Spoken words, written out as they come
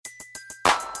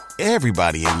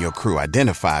Everybody in your crew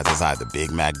identifies as either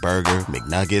Big Mac Burger,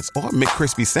 McNuggets, or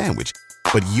McCrispy Sandwich.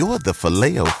 But you're the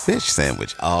Filet-O-Fish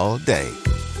Sandwich all day.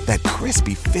 That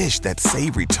crispy fish, that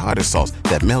savory tartar sauce,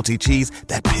 that melty cheese,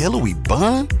 that pillowy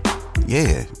bun.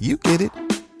 Yeah, you get it.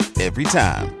 Every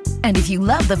time. And if you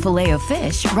love the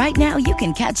Filet-O-Fish, right now you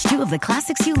can catch two of the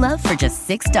classics you love for just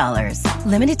 $6.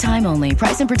 Limited time only.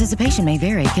 Price and participation may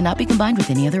vary. Cannot be combined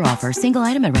with any other offer. Single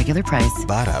item at regular price.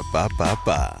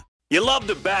 Ba-da-ba-ba-ba. You love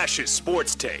to bash his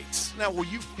sports takes. Now, will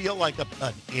you feel like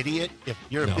an idiot if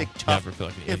you're No, a big tough? never feel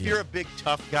like an if idiot. you're a big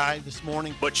tough guy this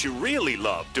morning, But you really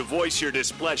love to voice your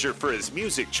displeasure for his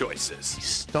music he choices.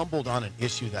 stumbled on an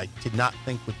issue that I did not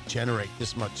think would generate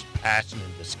this much passion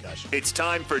and discussion. It's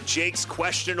time for Jake's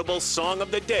questionable song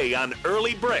of the day on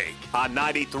Early Break on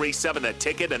 93.7 The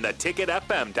Ticket and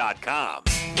theticketfm.com.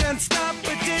 Can't stop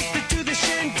addicted to the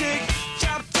shindig.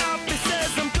 Chop top, it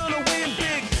says I'm gonna win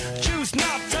big. Choose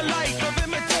not to life of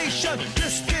imitation.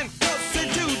 Distant closer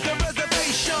to the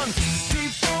reservation.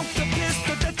 Defunct the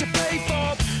pistol that you pay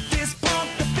for. This pump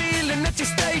the feeling that you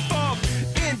stay for.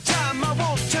 In time I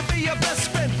want to be your best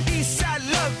friend. Eastside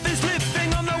love is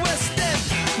living on the west end.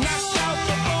 Knocked out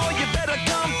before you better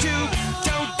come to.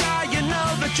 Don't die, you know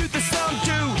the truth is some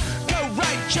do. Go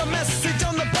write your message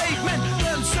on the pavement.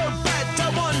 Burn so bright, I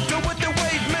wonder what the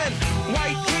wave meant.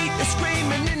 White heat is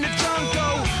screaming in the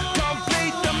jungle.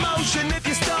 Complete the motion if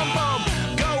you stumble.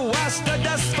 Go ask the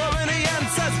dust for any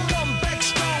answers. Come back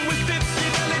strong with 50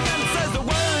 million answers. The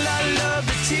world I love,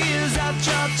 the tears I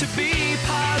tried to be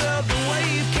part of the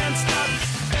wave. Can't stop.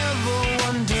 Ever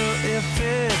wonder if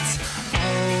it's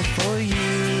all for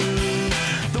you?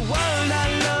 The world I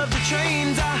love, the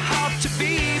trains I hop to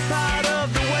be part of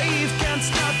the wave. Can't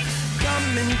stop.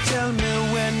 Come and tell me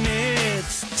when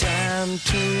it's time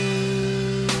to.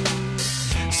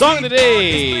 Song of the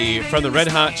day from the Red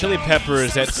Hot Chili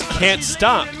Peppers. That's Can't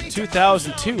Stop.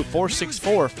 2002,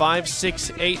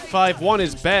 464-56851 1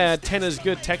 is bad, 10 is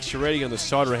good. Text your rating on the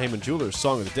Sauter Heyman Jewelers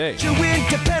Song of the Day. You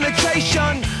into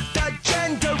penetration, the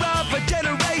gender of a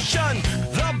generation,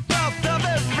 the birth of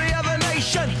every other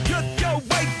nation. Look your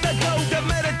way, the gold of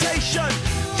meditation.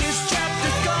 This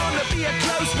chapter's gonna be a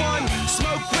close one.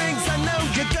 Smoke rings, I know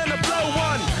you're gonna blow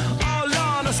one. All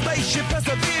on a spaceship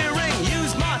persevering.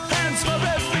 Use my hands for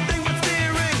everything but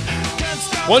steering. Can't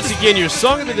stop. Once again, your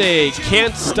Song of the Day,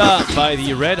 Can't Stop by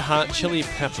the Red Hot Chili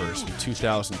Peppers from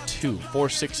 2002,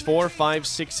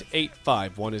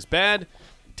 464-56851 1 is bad,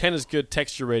 10 is good.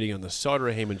 Text your rating on the Sauter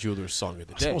Heyman Jewelers Song of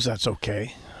the I Day. suppose that's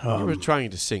okay. You were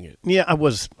trying to sing it. Yeah, I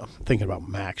was thinking about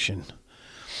Maction.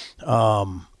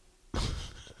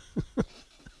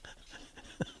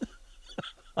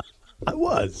 I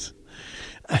was.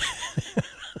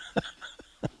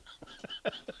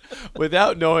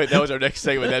 Without knowing that was our next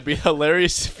segment, that'd be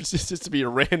hilarious if it's just to be a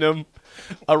random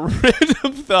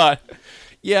thought.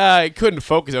 Yeah, I couldn't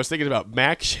focus. I was thinking about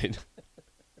Maction.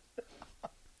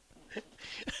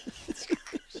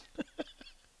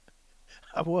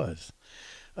 I was.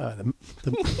 The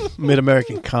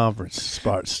Mid-American Conference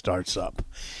starts up.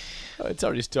 Oh, it's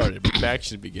already started, but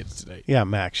Maction begins tonight. Yeah,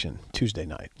 Maction, Tuesday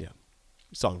night. Yeah.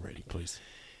 Song rating, please.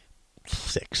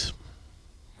 6.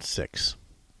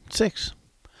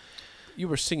 You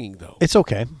were singing, though. It's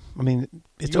okay. I mean,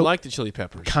 it's You like the Chili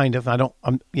Peppers. kind of.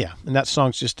 Yeah, and that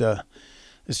song's just a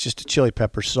Chili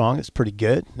Peppers song. It's pretty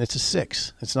good. It's a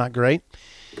 6. It's not great.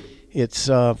 It's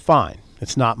fine.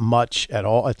 It's not much at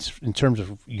all. It's in terms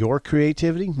of your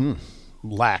creativity,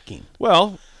 lacking.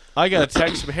 Well, I got a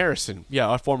text from Harrison. Yeah,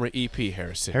 our former EP,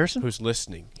 Harrison. Harrison? Who's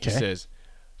listening. He Okay. says,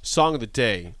 Song of the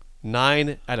Day,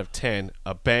 9 out of 10,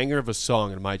 a banger of a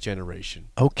song in my generation.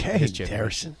 Okay, His generation.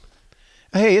 Harrison.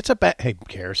 Hey, hey,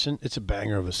 Harrison. It's a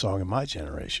banger of a song in my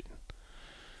generation.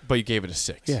 But you gave it a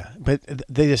 6. Yeah, but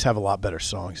they just have a lot better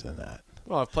songs than that.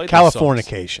 Well, I've played those songs.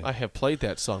 Californication. I have played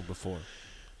that song before.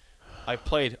 I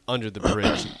played Under the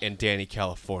Bridge and Danny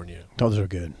California. Those are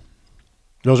good.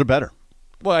 Those are better.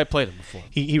 Well, I played them before.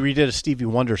 He redid a Stevie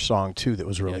Wonder song, too, that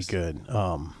was really Yes. good.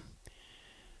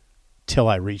 Till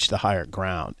I Reach the Higher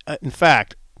Ground. In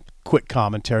fact, quick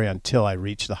commentary on Till I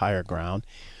Reach the Higher Ground.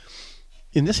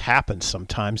 And this happens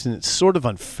sometimes, and it's sort of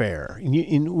unfair.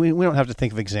 And we don't have to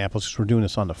think of examples because we're doing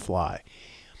this on the fly.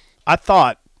 I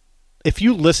thought if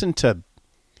you listen to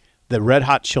the Red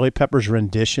Hot Chili Peppers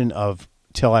rendition of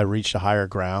Till I Reached a Higher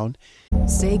Ground.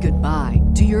 Say goodbye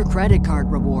to your credit card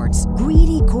rewards.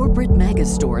 Greedy corporate mega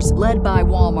stores, led by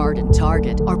Walmart and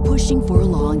Target, are pushing for a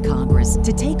law in Congress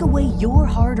to take away your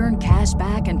hard-earned cash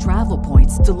back and travel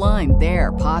points to line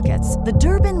their pockets. The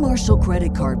Durbin-Marshall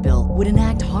credit card bill would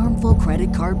enact harmful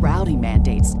credit card routing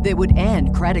mandates that would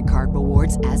end credit card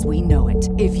rewards as we know it.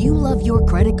 If you love your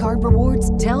credit card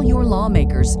rewards, tell your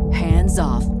lawmakers, hands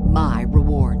off my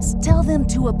rewards. Tell them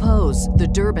to oppose the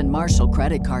Durbin-Marshall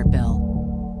credit card bill.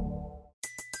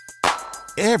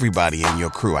 Everybody in your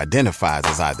crew identifies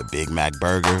as either Big Mac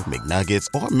Burger, McNuggets,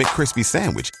 or McCrispy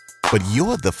Sandwich. But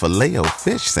you're the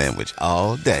Filet-O-Fish Sandwich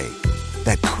all day.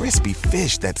 That crispy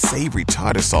fish, that savory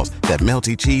tartar sauce, that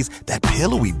melty cheese, that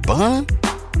pillowy bun.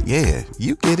 Yeah,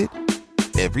 you get it.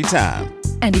 Every time.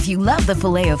 And if you love the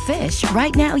Filet-O-Fish,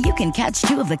 right now you can catch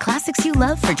 2 of the classics you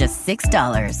love for just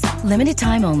 $6. Limited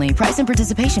time only. Price and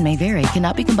participation may vary.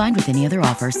 Cannot be combined with any other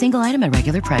offer. Single item at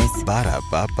regular price.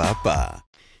 Ba-da-ba-ba-ba.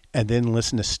 And then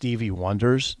listen to Stevie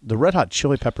Wonder's. The Red Hot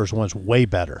Chili Peppers one's way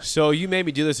better. So you made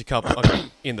me do this a couple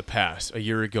in the past, a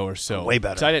year ago or so. Way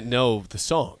better. 'Cause I didn't know the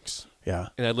songs. Yeah.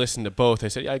 And I listened to both. I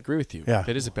said, yeah, I agree with you. Yeah.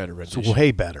 It is a better rendition. It's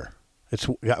way better. It's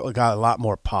got a lot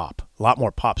more pop. A lot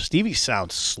more pop. Stevie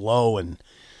sounds slow and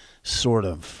sort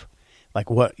of like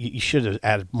what you should have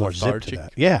added more zip Lethargic. to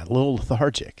that. Yeah, a little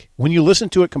lethargic. When you listen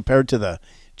to it compared to the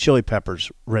Chili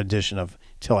Peppers rendition of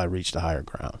Till I Reached a Higher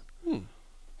Ground.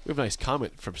 We have a nice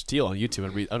comment from Steele on YouTube.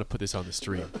 I'm going to put this on the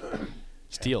stream.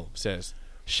 Steele says,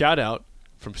 shout out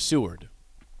from Seward.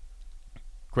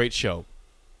 Great show.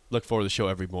 Look forward to the show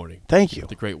every morning. Thank you.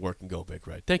 The great work and go big,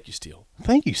 right? Thank you, Steele.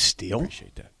 Thank you, Steele.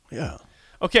 Appreciate that. Yeah.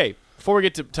 Okay, before we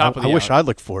get to top of the I wish hour, I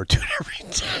looked forward to it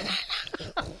every time.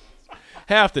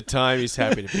 half the time he's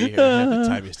happy to be here. Half the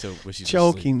time he still wishes he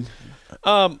was asleep.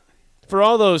 Joking. For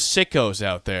all those sickos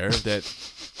out there that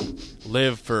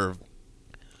live for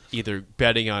either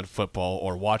betting on football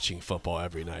or watching football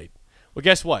every night, well,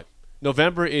 guess what?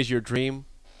 November is your dream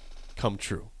come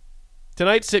true.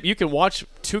 Tonight, you can watch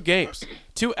 2 games.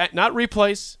 2, not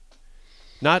replays,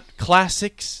 not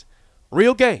classics,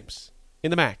 real games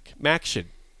in the MAC. MACtion,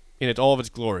 in all of its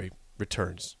glory,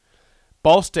 returns.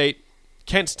 Ball State,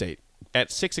 Kent State,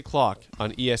 at 6 o'clock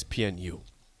on ESPNU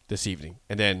this evening.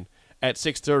 And then at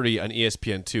 6:30 on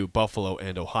ESPN2, Buffalo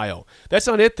and Ohio. That's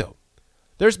not it, though.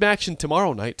 There's MACtion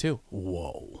tomorrow night, too.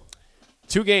 Whoa.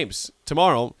 2 games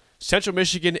tomorrow. Central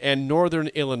Michigan and Northern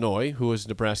Illinois, who is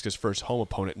Nebraska's first home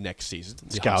opponent next season.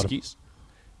 The Scout 'em. Huskies.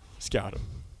 Scout them.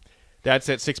 That's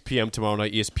at 6 p.m. tomorrow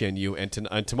night, ESPNU. And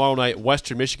tomorrow night,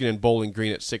 Western Michigan and Bowling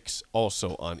Green at 6,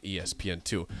 also on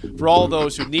ESPN2. For all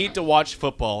those who need to watch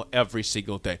football every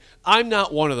single day. I'm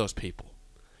not one of those people.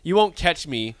 You won't catch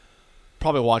me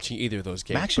probably watching either of those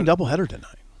games. MACtion doubleheader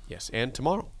tonight. Yes, and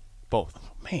tomorrow. Both.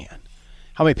 Man.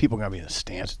 How many people are going to be in the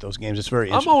stands at those games? It's very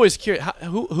interesting. I'm always curious.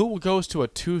 Who goes to a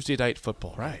Tuesday night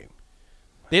football? Right.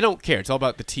 They don't care. It's all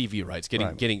about the TV rights,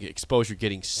 getting exposure,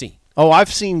 getting seen. Oh,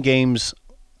 I've seen games,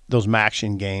 those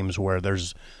MACtion games, where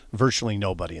there's virtually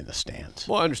nobody in the stands.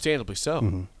 Well, understandably so.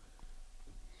 Mm-hmm.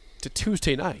 It's a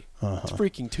Tuesday night. It's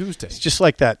freaking Tuesday. It's just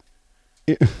like that.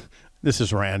 This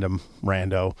is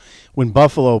rando. When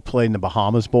Buffalo played in the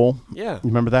Bahamas Bowl. Yeah. You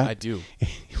remember that? I do.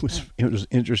 It was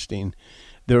interesting.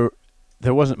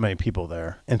 There wasn't many people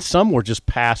there, and some were just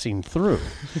passing through.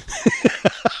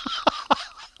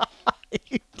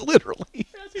 You literally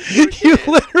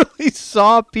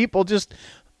saw people just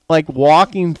like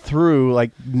walking through, like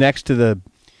next to the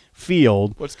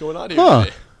field. What's going on here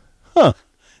today?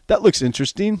 That looks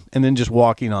interesting, and then just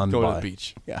walking on Going by. to the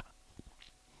beach. Yeah.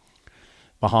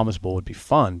 Bahamas Bowl would be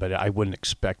fun, but I wouldn't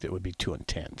expect it would be too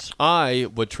intense. I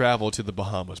would travel to the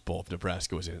Bahamas Bowl if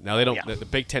Nebraska was in it. Now they don't. Yeah. The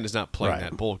Big Ten is not playing Right.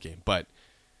 that bowl game, but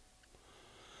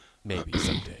maybe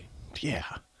someday. Yeah.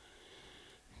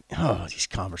 Oh, these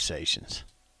conversations.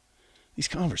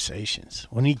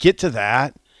 When you get to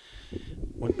that,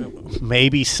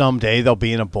 maybe someday they'll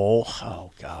be in a bowl.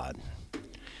 Oh, God.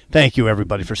 Thank you,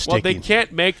 everybody, for sticking. Well, they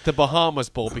can't make the Bahamas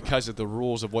Bowl because of the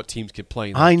rules of what teams can play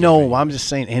in that I game know. anyway. I'm just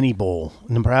saying any bowl.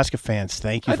 Nebraska fans,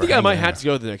 thank you I for think I might hanging have to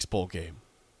go to the next bowl game.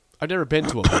 I've never been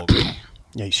to a bowl game.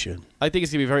 Yeah, you should. I think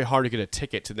it's going to be very hard to get a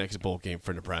ticket to the next bowl game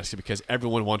for Nebraska because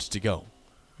everyone wants to go.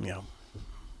 Yeah,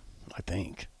 I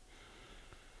think.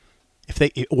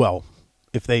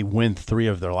 If they win 3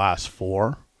 of their last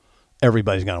 4,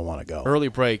 everybody's going to want to go. Early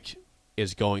break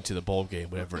is going to the bowl game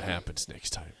whenever it happens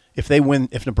next time. If they win,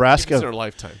 if It's in Nebraska our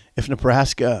lifetime.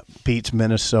 beats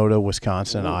Minnesota,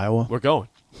 Wisconsin, Iowa, We're going.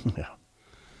 yeah.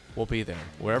 We'll be there.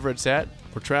 Wherever it's at,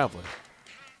 we're traveling.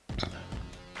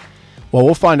 Well,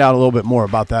 we'll find out a little bit more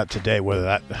about that today, whether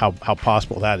that how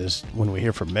possible that is when we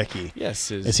hear from Mickey.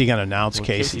 Yes. Is he going to announce will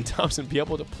Casey Thompson be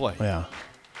able to play? Yeah.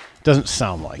 Doesn't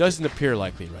sound like Doesn't appear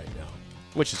likely right now,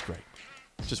 which is great.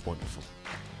 Just wonderful.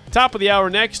 Top of the hour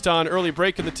next on Early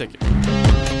Break in the Ticket.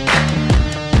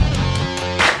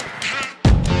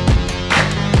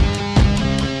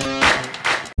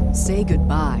 Say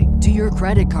goodbye to your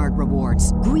credit card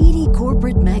rewards. Greedy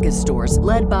corporate mega stores,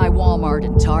 led by Walmart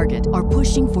and Target, are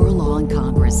pushing for a law in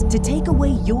Congress to take away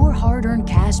your hard-earned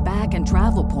cash back and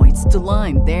travel points to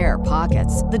line their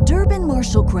pockets. The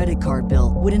Durbin-Marshall credit card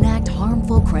bill would enact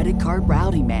harmful credit card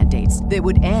routing mandates that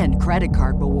would end credit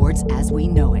card rewards as we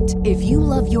know it. If you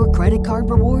love your credit card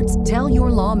rewards, tell your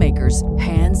lawmakers,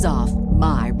 hands off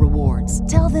my rewards.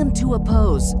 Tell them to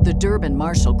oppose the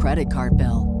Durbin-Marshall credit card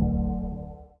bill.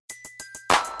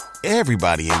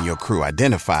 Everybody in your crew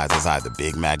identifies as either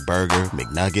Big Mac Burger,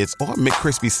 McNuggets, or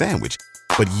McCrispy Sandwich.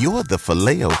 But you're the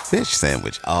Filet-O-Fish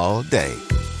Sandwich all day.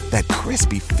 That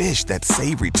crispy fish, that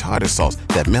savory tartar sauce,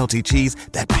 that melty cheese,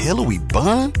 that pillowy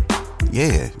bun.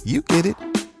 Yeah, you get it.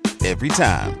 Every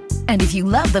time. And if you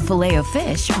love the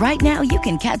Filet-O-Fish, right now you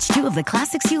can catch 2 of the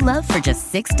classics you love for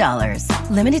just $6.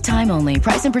 Limited time only.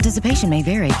 Price and participation may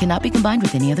vary. Cannot be combined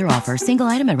with any other offer. Single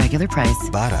item at regular price.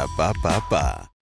 Ba-da-ba-ba-ba.